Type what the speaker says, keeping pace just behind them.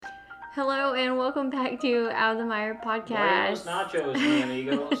Hello and welcome back to Out of the Mire Buenos podcast. nachos, mi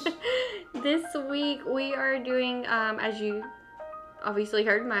amigos. This week we are doing, as you obviously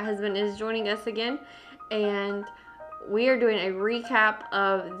heard, my husband is joining us again, and we are doing a recap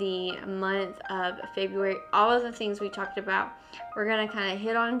of the month of February. All of the things we talked about. We're gonna kind of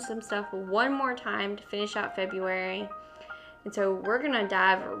hit on some stuff one more time to finish out February, and so we're gonna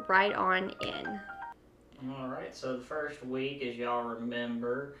dive right on in. Alright, so the first week, as y'all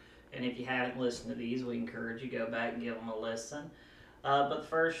remember, and if you haven't listened to these, we encourage you to go back and give them a listen. But the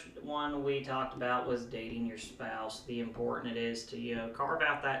first one we talked about was dating your spouse, the important it is to, carve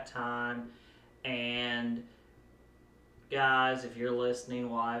out that time. And guys, if you're listening,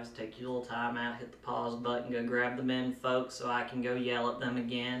 wives, take your little time out, hit the pause button, go grab the men folks so I can go yell at them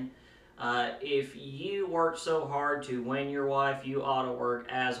again. If you work so hard to win your wife, you ought to work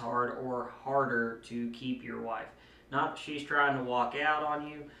as hard or harder to keep your wife. Not that she's trying to walk out on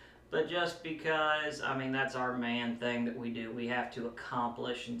you, but just because, that's our man thing that we do. We have to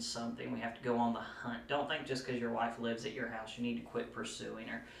accomplish in something. We have to go on the hunt. Don't think just because your wife lives at your house, you need to quit pursuing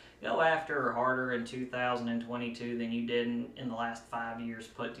her. Go after her harder in 2022 than you did in the last 5 years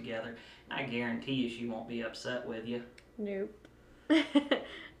put together. I guarantee you she won't be upset with you. Nope.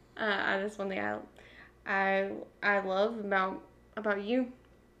 That's one thing I love about you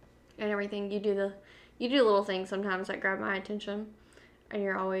and everything. You do little things sometimes that grab my attention, and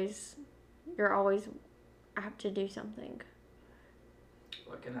you're always apt to do something.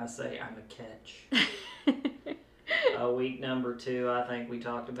 What can I say? I'm a catch. Week number 2, I think we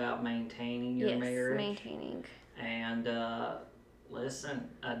talked about maintaining your marriage. Maintaining. And listen,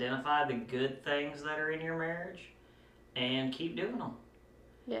 identify the good things that are in your marriage and keep doing them.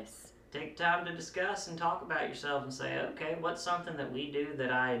 Yes. Take time to discuss and talk about yourself and say, okay, what's something that we do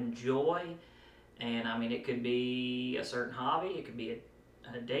that I enjoy? And it could be a certain hobby, it could be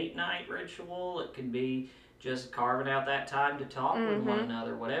a date night ritual, it could be just carving out that time to talk with one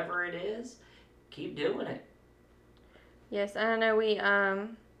another. Whatever it is, keep doing it. Yes, and I know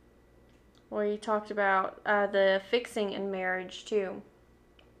we talked about the fixing in marriage too.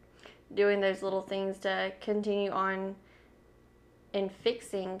 Doing those little things to continue on in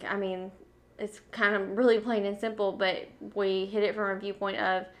fixing. It's kind of really plain and simple, but we hit it from a viewpoint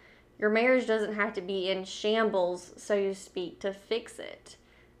of your marriage doesn't have to be in shambles, so to speak, to fix it.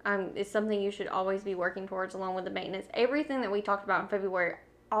 It's something you should always be working towards, along with the maintenance. Everything that we talked about in February,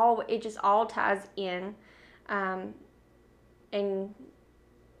 it just all ties in. And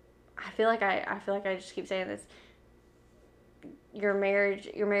I feel like I just keep saying this. Your marriage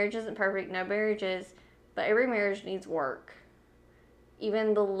isn't perfect. No marriage is, but every marriage needs work.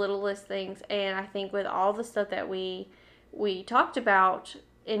 Even the littlest things. And I think with all the stuff that we talked about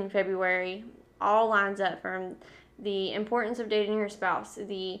in February, all lines up from the importance of dating your spouse,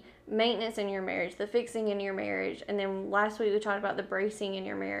 the maintenance in your marriage, the fixing in your marriage, and then last week we talked about the bracing in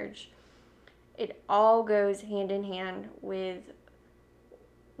your marriage. It all goes hand in hand with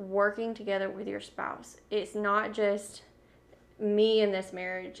working together with your spouse. It's not just me in this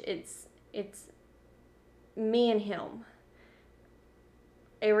marriage. It's me and him.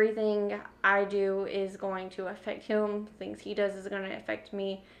 Everything I do is going to affect him. Things he does is going to affect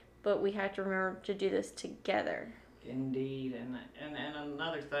me. But we have to remember to do this together. Indeed. And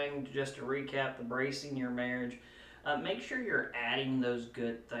another thing, just to recap the bracing your marriage, make sure you're adding those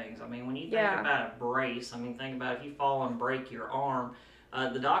good things. When you think about a brace, think about if you fall and break your arm,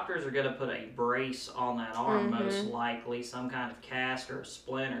 the doctors are going to put a brace on that arm, most likely, some kind of cast or a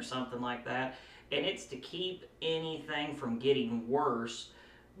splint or something like that. And it's to keep anything from getting worse,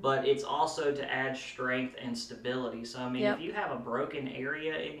 but it's also to add strength and stability. So, if you have a broken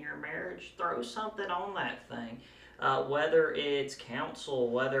area in your marriage, throw something on that thing. Whether it's counsel,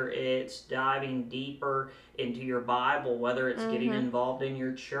 whether it's diving deeper into your Bible, whether it's getting involved in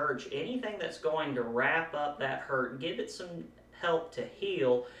your church, anything that's going to wrap up that hurt, give it some help to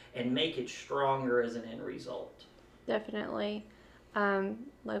heal and make it stronger as an end result. Definitely.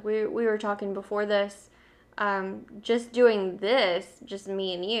 Like we were talking before this, just doing this, just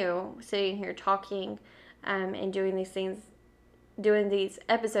me and you sitting here talking, and doing these things, doing these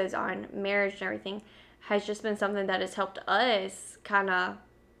episodes on marriage and everything, has just been something that has helped us kind of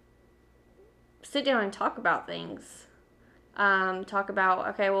sit down and talk about things. Talk about,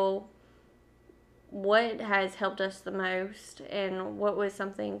 okay, well, what has helped us the most, and what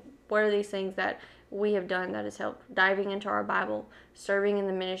are these things that we have done that has helped? Diving into our Bible, serving in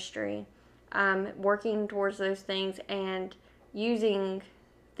the ministry, working towards those things, and using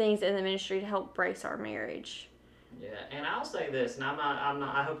things in the ministry to help brace our marriage. Yeah, and I'll say this, and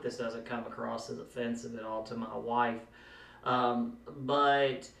I hope this doesn't come across as offensive at all to my wife,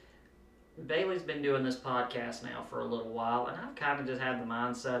 but Bailey's been doing this podcast now for a little while, and I've kind of just had the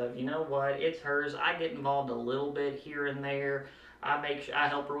mindset of, you know what, it's hers. I get involved a little bit here and there. I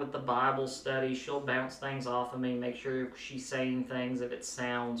help her with the Bible study. She'll bounce things off of me, make sure she's saying things if it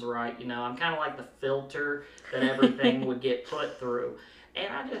sounds right. You know, I'm kind of like the filter that everything would get put through.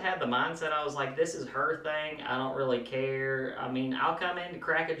 And I just had the mindset, I was like, this is her thing. I don't really care. I mean, I'll come in to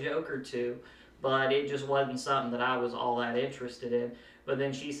crack a joke or two, but it just wasn't something that I was all that interested in. But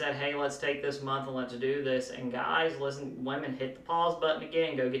then she said, hey, let's take this month and let's do this. And guys, listen, women, hit the pause button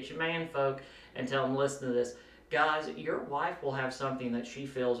again. Go get your man folk and tell them, listen to this. Guys, your wife will have something that she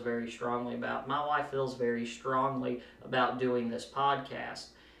feels very strongly about. My wife feels very strongly about doing this podcast.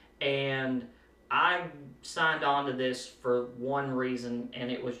 And I signed on to this for one reason, and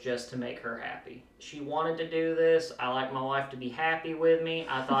it was just to make her happy. She wanted to do this. I like my wife to be happy with me.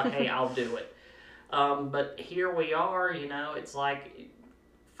 I thought, hey, I'll do it. But here we are, you know, it's like,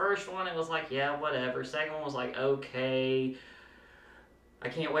 first one, it was like, yeah, whatever. Second one was like, okay, I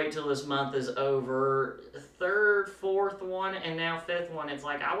can't wait till this month is over. Third, fourth one, and now fifth one, it's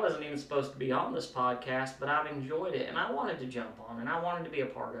like, I wasn't even supposed to be on this podcast, but I've enjoyed it, and I wanted to jump on, and I wanted to be a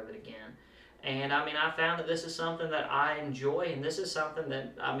part of it again. And I mean, I found that this is something that I enjoy, and this is something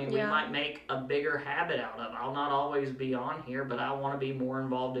that, I mean, we might make a bigger habit out of. I'll not always be on here, but I want to be more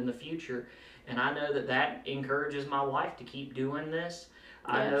involved in the future. And I know that that encourages my wife to keep doing this.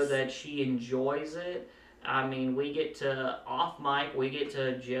 I know that she enjoys it. I mean, we get to, off mic, we get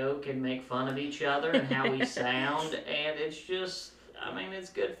to joke and make fun of each other and how we sound. And it's just, I mean, it's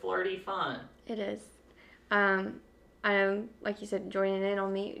good, flirty fun. It is. I know, like you said, joining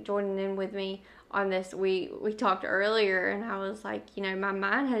in with me on this. We talked earlier, and I was like, you know, my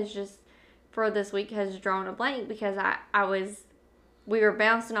mind has just, for this week, has drawn a blank because we were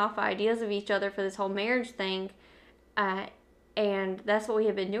bouncing off ideas of each other for this whole marriage thing, and that's what we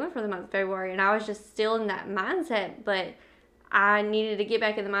had been doing for the month of February, and I was just still in that mindset, but I needed to get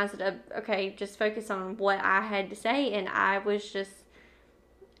back in the mindset of, okay, just focus on what I had to say, and I was just,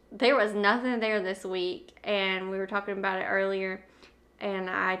 there was nothing there this week, and we were talking about it earlier, and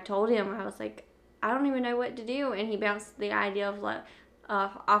I told him, I was like, I don't even know what to do, and he bounced the idea of like,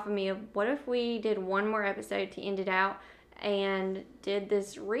 off of me of, what if we did one more episode to end it out, and did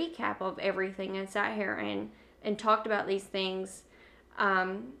this recap of everything, and sat here and talked about these things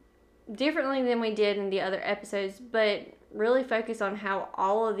differently than we did in the other episodes, but really focus on how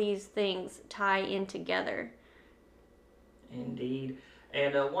all of these things tie in together. Indeed.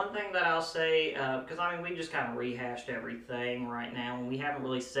 And one thing that I'll say, because I mean, we just kind of rehashed everything right now, and we haven't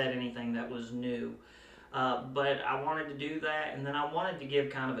really said anything that was new. But I wanted to do that, and then I wanted to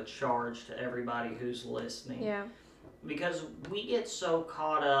give kind of a charge to everybody who's listening. Yeah. Because we get so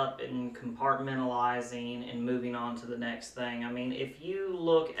caught up in compartmentalizing and moving on to the next thing. I mean, if you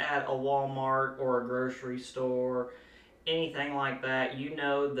look at a Walmart or a grocery store, anything like that, you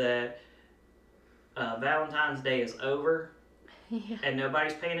know that Valentine's Day is over. Yeah. And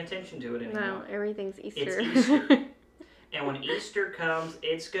nobody's paying attention to it anymore. No, everything's Easter. It's Easter. And when Easter comes,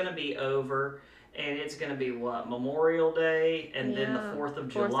 it's going to be over. And it's going to be what? Memorial Day, and then the 4th of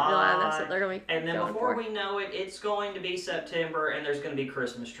July. That's what they're going to be. And then before we know it, it's going to be September, and there's going to be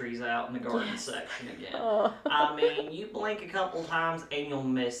Christmas trees out in the garden section again. Oh. I mean, you blink a couple times and you'll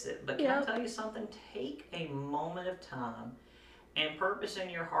miss it. But can I tell you something? Take a moment of time and purpose in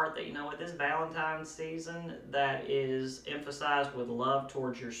your heart that, you know what, this Valentine's season that is emphasized with love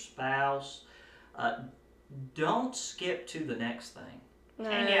towards your spouse, don't skip to the next thing. No.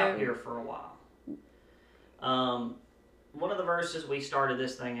 Hang out here for a while. One of the verses we started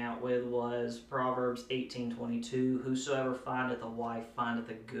this thing out with was Proverbs 18:22. Whosoever findeth a wife findeth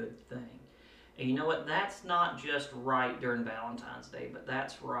a good thing. And you know what? That's not just right during Valentine's Day, but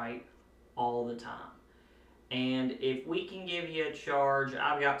that's right all the time. And if we can give you a charge,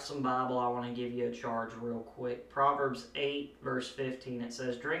 I've got some Bible, I want to give you a charge real quick. Proverbs 8, verse 15, it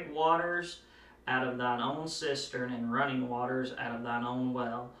says, drink waters out of thine own cistern, and running waters out of thine own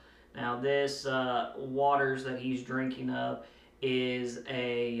well. Now this waters that he's drinking of is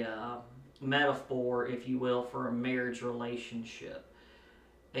a metaphor, if you will, for a marriage relationship.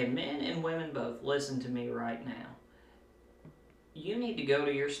 And men and women both, listen to me right now. You need to go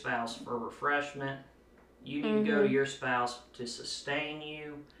to your spouse for refreshment. You need to go to your spouse to sustain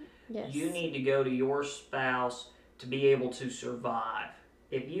you. Yes. You need to go to your spouse to be able to survive.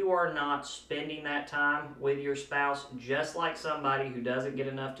 If you are not spending that time with your spouse, just like somebody who doesn't get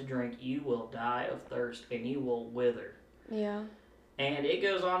enough to drink, you will die of thirst and you will wither. Yeah. And it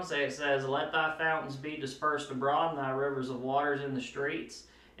goes on to say, it says, let thy fountains be dispersed abroad and thy rivers of waters in the streets.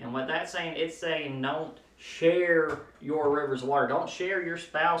 And what that's saying, it's saying don't Share your rivers of water. Don't share your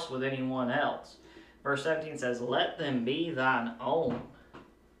spouse with anyone else. Verse 17 says, let them be thine own,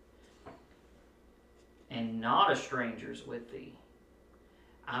 and not a stranger's with thee.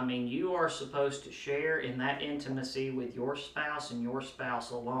 I mean, you are supposed to share in that intimacy with your spouse and your spouse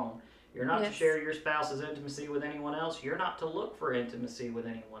alone. You're not to share your spouse's intimacy with anyone else. You're not to look for intimacy with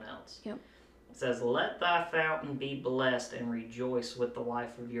anyone else. Yep. It says, let thy fountain be blessed and rejoice with the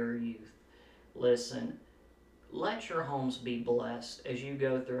wife of your youth. Listen, let your homes be blessed as you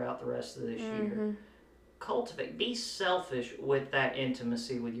go throughout the rest of this year. Cultivate, be selfish with that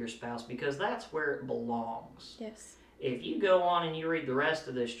intimacy with your spouse, because that's where it belongs. Yes. If you go on and you read the rest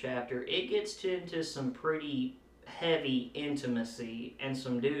of this chapter, it gets into some pretty heavy intimacy and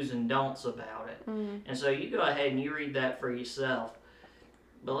some do's and don'ts about it. And so you go ahead and you read that for yourself.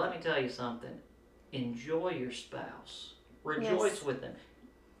 But let me tell you something. Enjoy your spouse. Rejoice with them.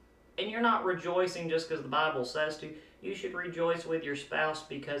 And you're not rejoicing just because the Bible says to. You should rejoice with your spouse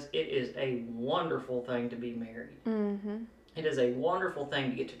because it is a wonderful thing to be married. It is a wonderful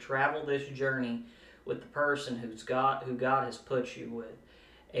thing to get to travel this journey with the person who God has put you with.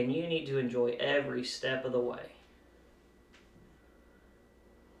 And you need to enjoy every step of the way.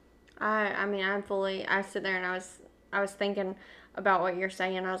 I sit there and I was thinking about what you're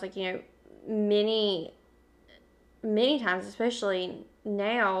saying. I was like, many times, especially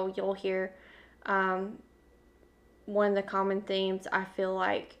now, you'll hear one of the common themes I feel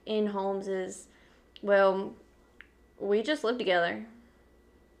like in homes is, well, we just live together.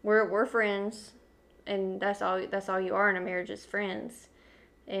 We're friends, and that's all you are in a marriage is friends.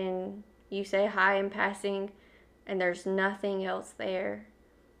 And you say hi in passing, and there's nothing else there.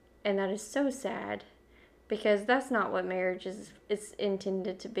 And that is so sad, because that's not what marriage is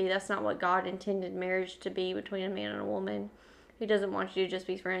intended to be. That's not what God intended marriage to be between a man and a woman. He doesn't want you to just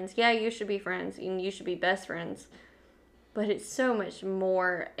be friends. Yeah, you should be friends, and you should be best friends. But it's so much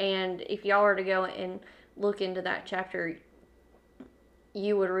more. And if y'all were to go and look into that chapter,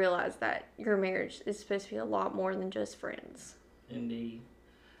 you would realize that your marriage is supposed to be a lot more than just friends. Indeed.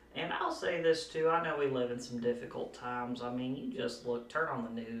 And I'll say this too. I know we live in some difficult times. I mean, you just turn on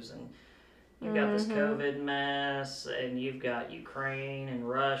the news, and you've got this COVID mess, and you've got Ukraine and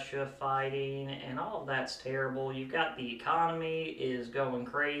Russia fighting, and all of that's terrible. You've got the economy is going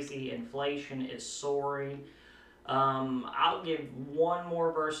crazy. Inflation is soaring. I'll give one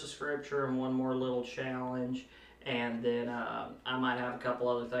more verse of scripture and one more little challenge, and then I might have a couple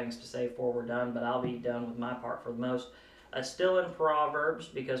other things to say before we're done, but I'll be done with my part for the most. Still in Proverbs,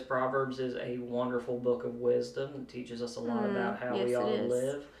 because Proverbs is a wonderful book of wisdom. It teaches us a lot about how we ought to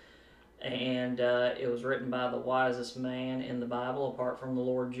live. And it was written by the wisest man in the Bible, apart from the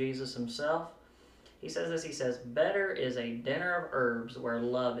Lord Jesus himself. He says this, he says, better is a dinner of herbs where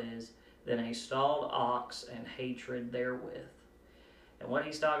love is than a stalled ox and hatred therewith. And what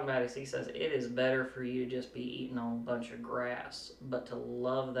he's talking about is he says it is better for you to just be eating on a bunch of grass, but to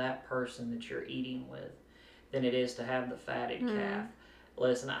love that person that you're eating with, than it is to have the fatted calf.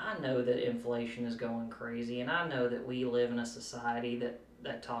 Listen, I know that inflation is going crazy, and I know that we live in a society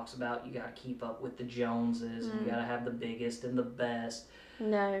that talks about you got to keep up with the Joneses, and you got to have the biggest and the best.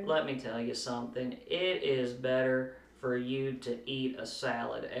 No. Let me tell you something. It is better for you to eat a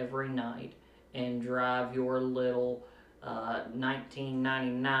salad every night and drive your little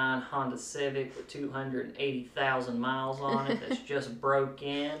 1999 Honda Civic with 280,000 miles on it that's just broke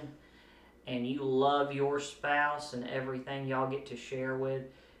in, and you love your spouse and everything y'all get to share with,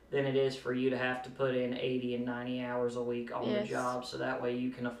 than it is for you to have to put in 80 and 90 hours a week on the job, so that way you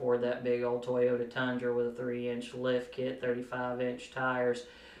can afford that big old Toyota Tundra with a 3-inch lift kit, 35-inch tires.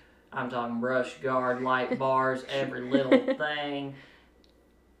 I'm talking brush guard, light bars, every little thing,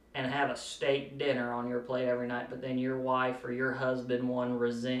 and have a steak dinner on your plate every night, but then your wife or your husband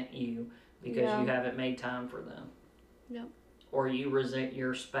resent you because you haven't made time for them. Yep. Or you resent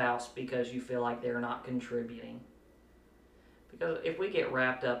your spouse because you feel like they're not contributing. Because if we get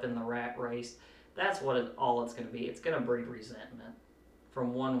wrapped up in the rat race, that's what all it's going to be. It's going to breed resentment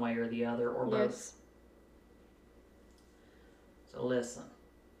from one way or the other, or both. So listen,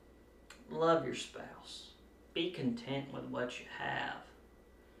 love your spouse. Be content with what you have.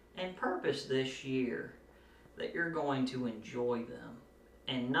 And purpose this year that you're going to enjoy them.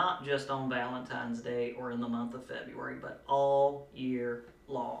 And not just on Valentine's Day or in the month of February, but all year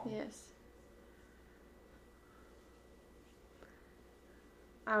long. Yes.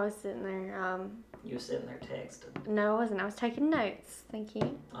 I was sitting there. You were sitting there texting. No, I wasn't. I was taking notes. Thank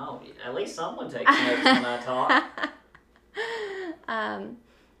you. Oh, at least someone takes notes when I talk.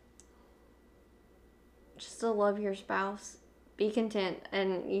 Just to love your spouse, be content.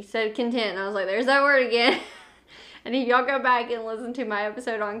 And you said content, and I was like, there's that word again. And if y'all go back and listen to my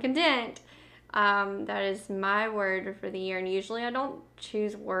episode on content, that is my word for the year. And usually I don't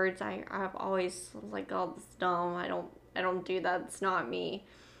choose words. I've always was like, oh, that's dumb. I don't do that. It's not me.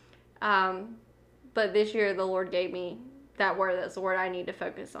 But this year the Lord gave me that word. That's the word I need to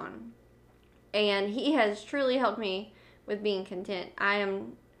focus on. And He has truly helped me with being content. I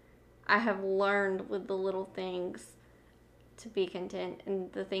have learned with the little things to be content,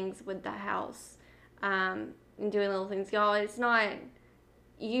 and the things with the house, and doing little things. Y'all, it's not,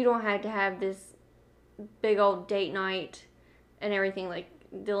 you don't have to have this big old date night and everything like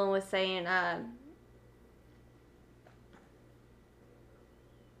Dylan was saying,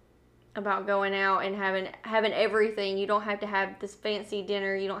 about going out and having everything. You don't have to have this fancy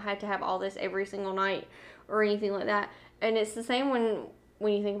dinner. You don't have to have all this every single night or anything like that. And it's the same when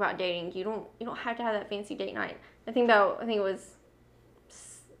you think about dating. You don't have to have that fancy date night. I think it was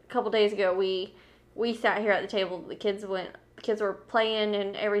a couple days ago, we sat here at the table. The kids were playing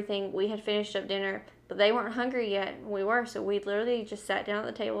and everything. We had finished up dinner, but they weren't hungry yet. We were, so we literally just sat down at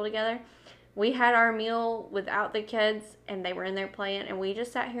the table together. We had our meal without the kids, and they were in there playing, and we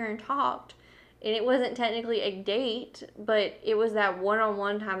just sat here and talked. And it wasn't technically a date, but it was that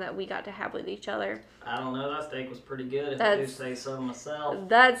one-on-one time that we got to have with each other. I don't know, that steak was pretty good, if I do say so myself.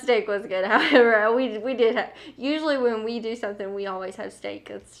 That steak was good. However, we did have, usually when we do something, we always have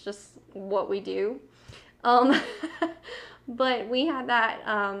steak. It's just what we do. But we had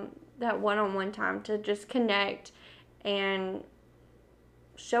that one-on-one time to just connect and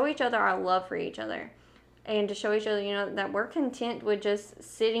show each other our love for each other, and to show each other, that we're content with just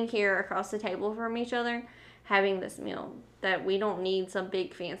sitting here across the table from each other, having this meal, that we don't need some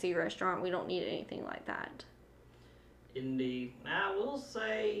big fancy restaurant. We don't need anything like that. Indeed. Now, I will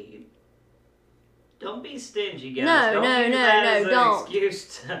say, don't be stingy, guys. No, don't.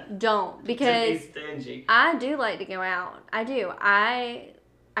 Excuse don't, because to be stingy. I do like to go out. I do. I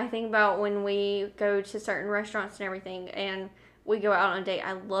think about when we go to certain restaurants and everything, and we go out on a date.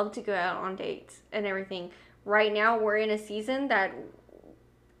 I love to go out on dates and everything. Right now, we're in a season that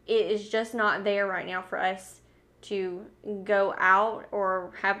it is just not there right now for us to go out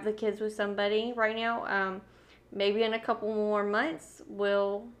or have the kids with somebody right now. Maybe in a couple more months,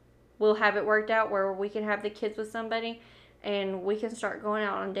 we'll have it worked out where we can have the kids with somebody, and we can start going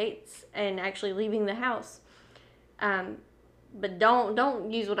out on dates and actually leaving the house. But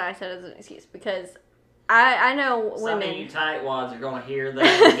don't use what I said as an excuse, because I know women. Some of you tightwads are going to hear that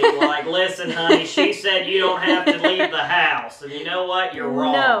and be like, listen, honey, she said you don't have to leave the house. And you know what? You're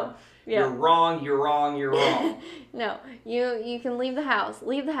wrong. No. Yeah. You're wrong, you're wrong, you're wrong. No, you can leave the house.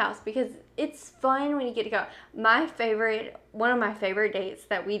 Leave the house, because it's fun when you get to go. One of my favorite dates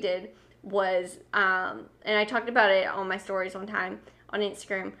that we did was, and I talked about it on my stories one time on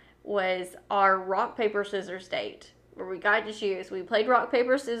Instagram, was our rock, paper, scissors date, where we got to choose. We played rock,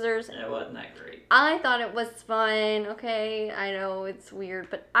 paper, scissors. It wasn't that great. I thought it was fun. Okay, I know it's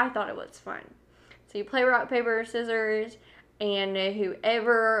weird, but I thought it was fun. So you play rock, paper, scissors, and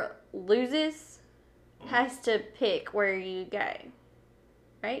whoever loses has to pick where you go.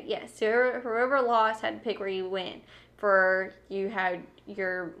 Right? Yes. So whoever lost had to pick where you went. You had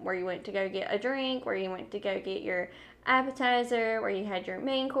where you went to go get a drink, where you went to go get your appetizer, where you had your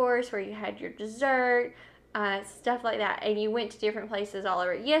main course, where you had your dessert, stuff like that. And you went to different places all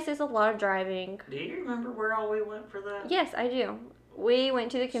over. Yes, it's a lot of driving. Do you remember where all we went for that? Yes, I do. We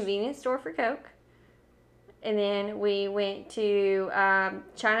went to the convenience store for Coke. And then we went to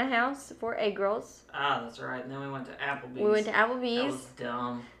China House for egg rolls. Ah, that's right. And then we went to Applebee's. We went to Applebee's. That was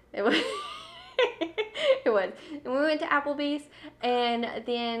dumb. It was. It was. And we went to Applebee's. And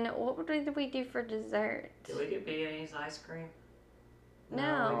then what did we do for dessert? Did we get Peony's ice cream?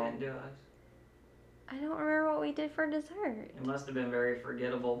 No. We didn't do ice. I don't remember what we did for dessert. It must have been very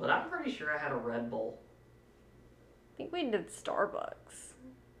forgettable, but I'm pretty sure I had a Red Bull. I think we did Starbucks.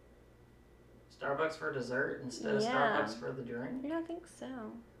 Starbucks for dessert instead of Starbucks for the drink? Yeah, I think so.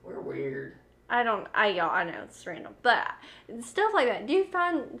 We're weird. I know it's random, but stuff like that. Do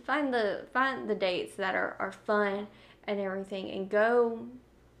find the dates that are fun and everything, and go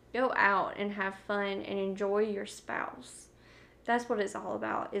out and have fun and enjoy your spouse. That's what it's all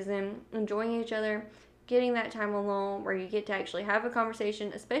about, is them enjoying each other, getting that time alone where you get to actually have a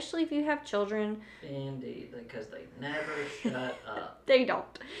conversation, especially if you have children. Indeed, because they never shut up. They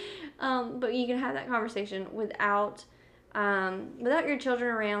don't. But you can have that conversation without your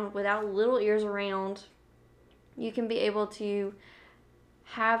children around, without little ears around. You can be able to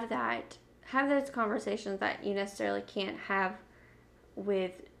have those conversations that you necessarily can't have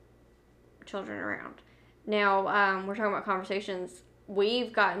with children around. Now, we're talking about conversations.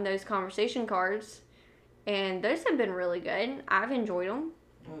 We've gotten those conversation cards, and those have been really good. I've enjoyed them.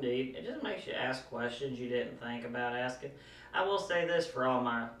 Indeed. It just makes you ask questions you didn't think about asking. I will say this for all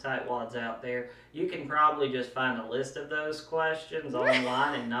my tightwads out there. You can probably just find a list of those questions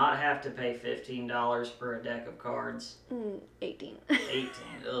online and not have to pay $15 for a deck of cards. 18. 18.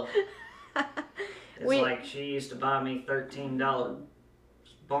 Ugh. It's like she used to buy me $13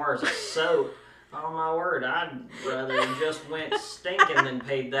 bars of soap. Oh my word, I'd rather just went stinking than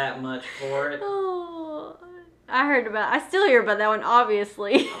paid that much for it. Oh, I still hear about that one,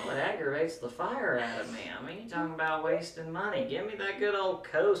 obviously. Oh, it aggravates the fire out of me. I mean, you're talking about wasting money. Give me that good old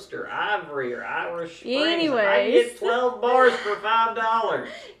Coast or Ivory or Irish Springs. Anyways. I get 12 bars for $5.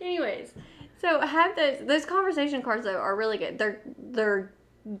 Anyways, so have those conversation cards though are really good. They're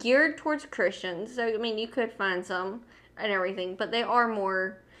geared towards Christians, so I mean you could find some and everything, but they are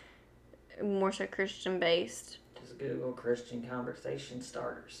more so Christian based. Just Google Christian conversation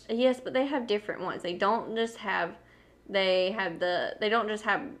starters. Yes, but they have different ones. They don't just have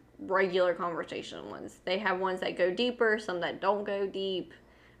regular conversation ones. They have ones that go deeper, some that don't go deep,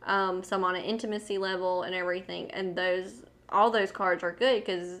 some on an intimacy level and everything. And all those cards are good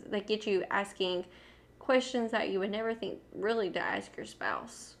because they get you asking questions that you would never think really to ask your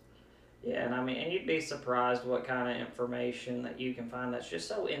spouse. Yeah, and I mean, and you'd be surprised what kind of information that you can find that's just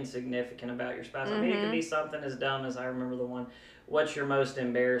so insignificant about your spouse. I mean, it could be something as dumb as I remember the one, what's your most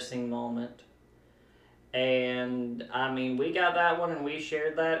embarrassing moment? And I mean, we got that one and we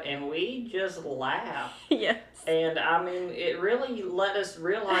shared that and we just laughed. Yes. And I mean, it really let us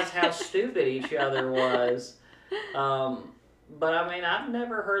realize how stupid each other was. But I mean, I've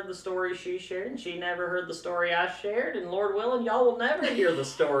never heard the story she shared, and she never heard the story I shared, and Lord willing, y'all will never hear the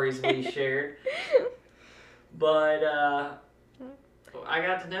stories we shared. But I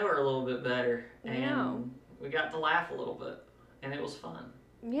got to know her a little bit better, and we got to laugh a little bit, and it was fun.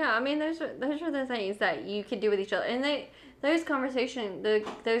 Yeah, I mean, those are the things that you could do with each other, and those cards and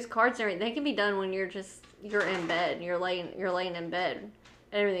everything, they can be done when you're in bed, you're laying in bed, and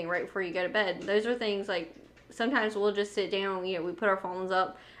everything right before you go to bed. Those are things like. Sometimes we'll just sit down, we put our phones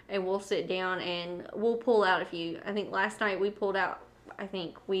up and we'll sit down and we'll pull out a few. I think last night we pulled out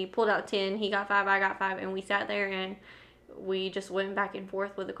 10, he got 5, I got 5, and we sat there and we just went back and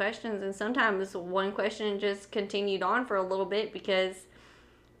forth with the questions. And sometimes one question just continued on for a little bit because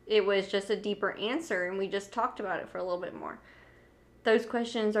it was just a deeper answer and we just talked about it for a little bit more. Those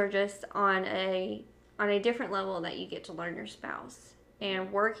questions are just on a different level that you get to learn your spouse, and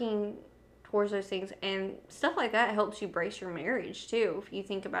working towards those things and stuff like that helps you brace your marriage too, if you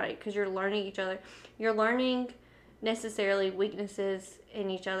think about it, because you're learning each other. You're learning necessarily weaknesses in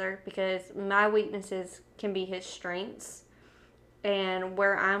each other, because my weaknesses can be his strengths, and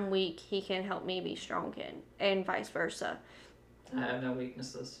where I'm weak he can help me be strong in, and vice versa. I have no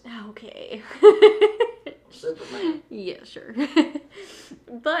weaknesses. Okay. Superman. Yeah, sure.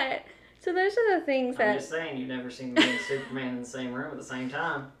 But so those are the things that I'm just saying, you've never seen me and Superman in the same room at the same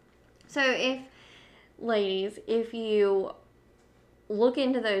time. So ladies, if you look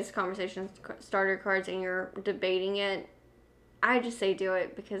into those conversation starter cards and you're debating it, I just say do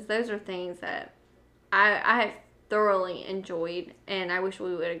it, because those are things that I have thoroughly enjoyed, and I wish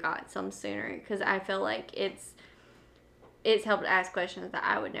we would have got some sooner, because I feel like it's helped ask questions that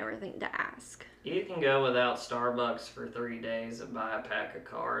I would never think to ask. You can go without Starbucks for 3 days and buy a pack of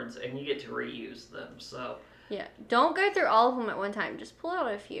cards, and you get to reuse them, so... Yeah, don't go through all of them at one time. Just pull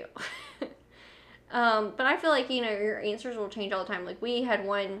out a few. But I feel like, your answers will change all the time. Like, we had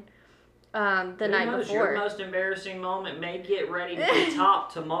one the night before. Your most embarrassing moment may get ready to be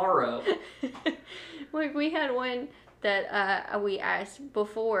top tomorrow. Like, we had one that we asked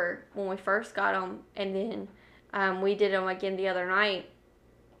before when we first got them, and then we did them again the other night,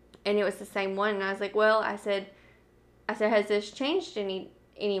 and it was the same one. And I was like, well, I said, has this changed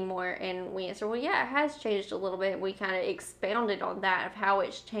anymore? And we answered, well, yeah, it has changed a little bit. We kind of expounded on that, of how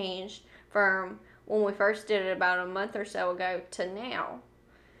it's changed from when we first did it about a month or so ago to now.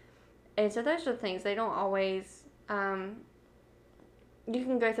 And so those are the things. They don't always, you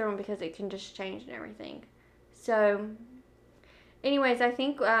can go through them because it can just change and everything. So anyways, I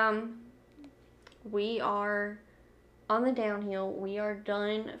think we are on the downhill. We are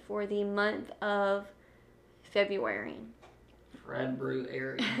done for the month of February. Red Brew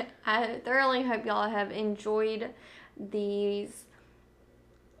area. I thoroughly hope y'all have enjoyed these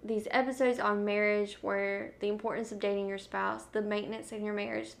episodes on marriage, where the importance of dating your spouse, the maintenance in your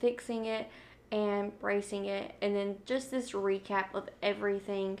marriage, fixing it and bracing it, and then just this recap of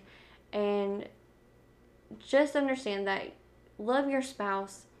everything. And just understand that love your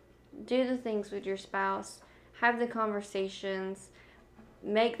spouse do the things with your spouse, have the conversations,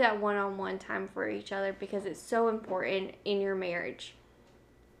 make that one-on-one time for each other because it's so important in your marriage.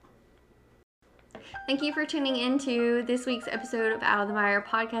 Thank you for tuning into this week's episode of Out of the Mire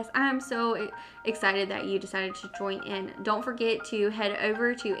podcast. I am so excited that you decided to join in. Don't forget to head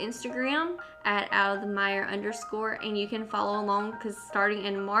over to Instagram at Out of the Mire _ and you can follow along because starting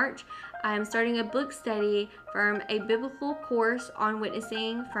in March, I'm starting a book study from a biblical course on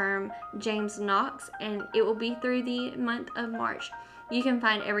witnessing from James Knox, and it will be through the month of March. You can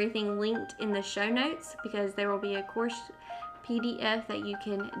find everything linked in the show notes because there will be a course PDF that you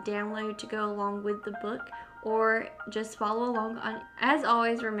can download to go along with the book, or just follow along on. As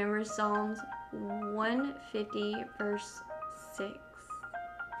always, remember Psalms 150 verse 6.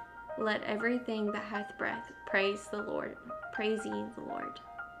 Let everything that hath breath praise the Lord. Praise ye the Lord.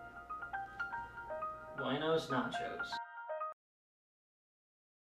 Buenos nachos.